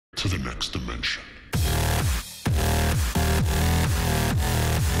to the next dimension.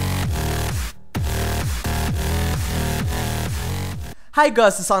 Hey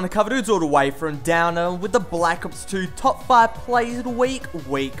guys, it's undercoverdudes all the way from Downer with the Black Ops 2 Top 5 Plays of the Week,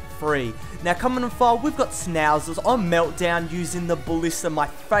 Week 3. Now coming in far, we've got Schnauzers on Meltdown using the Ballista, my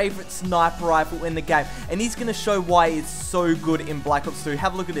favourite sniper rifle in the game. And he's going to show why it's so good in Black Ops 2.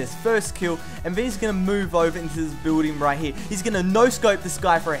 Have a look at this, first kill, and then he's going to move over into this building right here. He's going to no-scope this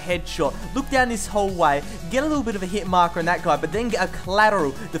guy for a headshot, look down this whole way, get a little bit of a hit marker on that guy, but then get a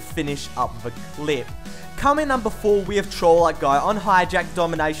collateral to finish up the clip. Coming number 4, we have Protiac guy on hijack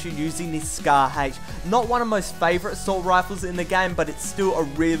domination using this Scar H. Not one of my most favourite assault rifles in the game, but it's still a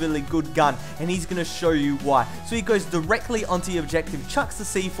really good gun, and he's going to show you why. So he goes directly onto the objective, chucks the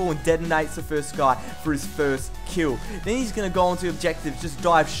C4 and detonates the first guy for his first kill. Then he's going to go onto the objective, just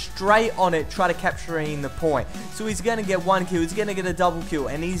dive straight on it, try to capture in the point. So he's going to get one kill, he's going to get a double kill,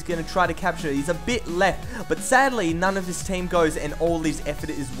 and he's going to try to capture it. He's a bit left, but sadly none of his team goes and all his effort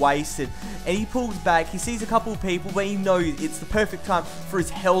is wasted. And he pulls back, he sees a couple of people, but he knows it's the perfect time for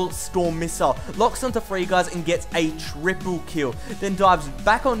his Hellstorm missile. Locks onto 3 guys and gets a triple kill. Then dives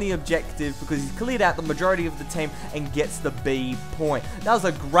back on the objective because he's cleared out the majority of the team and gets the B point. That was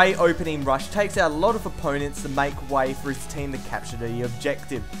a great opening rush. Takes out a lot of opponents to make way for his team to capture the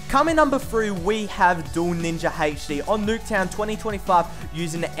objective. Coming number 3, we have Dual Ninja HD on Nuketown 2025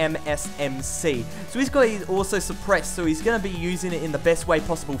 using the MSMC. So he's got it also suppressed, so he's going to be using it in the best way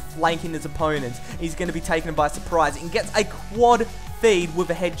possible, flanking his opponents. He's going to be taken by surprise and gets a quad feed with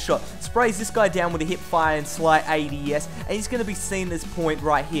a headshot. Sprays this guy down with a hip fire and slight ADS, and he's going to be seeing this point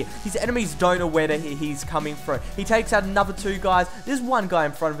right here. His enemies don't know where he's coming from. He takes out another 2 guys. There's 1 guy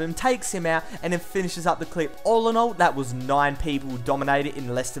in front of him, takes him out, and then finishes up the clip. All in all, that was 9 people dominated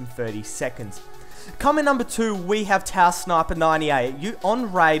in less than 30 seconds. Coming number 2, we have Tower Sniper 98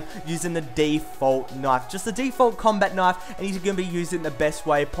 on raid using the default knife. Just the default combat knife, and he's going to be using it the best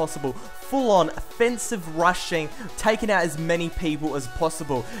way possible. Full on offensive rushing, taking out as many people as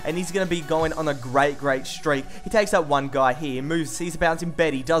possible, and he's going to be going on a great streak. He takes out 1 guy here, moves, sees a bouncing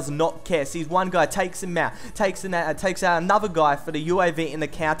bed, he does not care, sees 1 guy, takes him out, takes out another guy for the UAV and the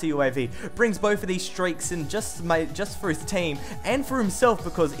counter UAV, brings both of these streaks in just for his team and for himself,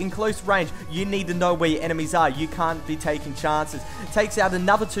 because in close range you need to know where your enemies are. You can't be taking chances. Takes out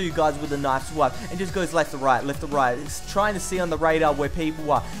another 2 guys with a knife swipe and just goes left to right. He's trying to see on the radar where people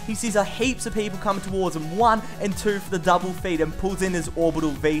are. He sees heaps of people coming towards him, 1 and 2 for the double feed, and pulls in his orbital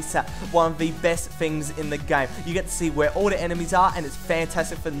VSAT, one of the best things in the game. You get to see where all the enemies are, and it's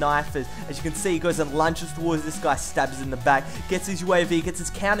fantastic for knifers. As you can see, he goes and lunges towards this guy, stabs in the back, gets his UAV, gets his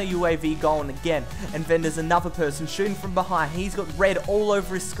counter UAV going again, and then there's another person shooting from behind. He's got red all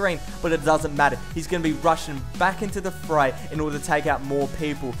over his screen, but it doesn't matter. He's going to be rushing back into the fray in order to take out more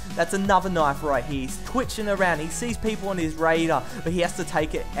people. That's another knife right here. He's twitching around. He sees people on his radar, but he has to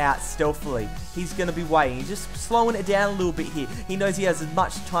take it out stealthily. He's going to be waiting. He's just slowing it down a little bit here. He knows he has as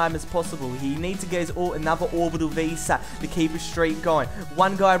much time as possible. He needs to get his another orbital VSAT to keep his streak going.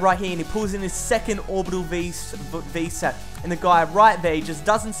 1 guy right here, and he pulls in his second orbital VSAT. And the guy right there, he just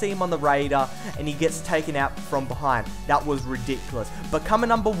doesn't see him on the radar, and he gets taken out from behind. That was ridiculous. But coming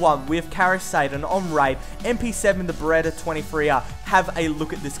number 1, we have Karasadan on raid, MP7 the Beretta 23R. Have a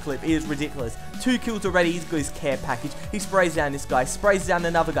look at this clip. It is ridiculous. 2 kills already. He's got his care package. He sprays down this guy, sprays down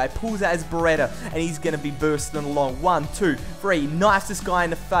another guy, pulls out his Beretta, and he's going to be bursting along. 1, 2, 3, knifes this guy in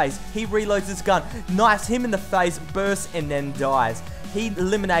the face. He reloads his gun, knifes him in the face, bursts, and then dies. He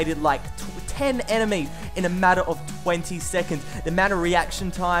eliminated like 10 enemies in a matter of 20 seconds. The amount of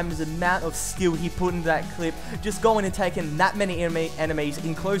reaction times, the amount of skill he put into that clip, just going and taking that many enemies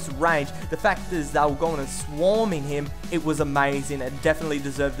in close range. The fact is they were going and swarming him. It was amazing. It definitely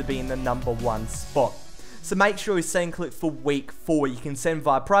deserved to be in the number 1 spot. So make sure you send clip for week 4. You can send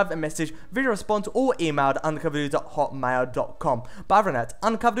via private message, video response, or email to undercoverdudes@hotmail.com. But other than that,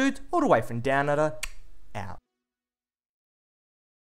 undercoverdudes all the way from down under, out.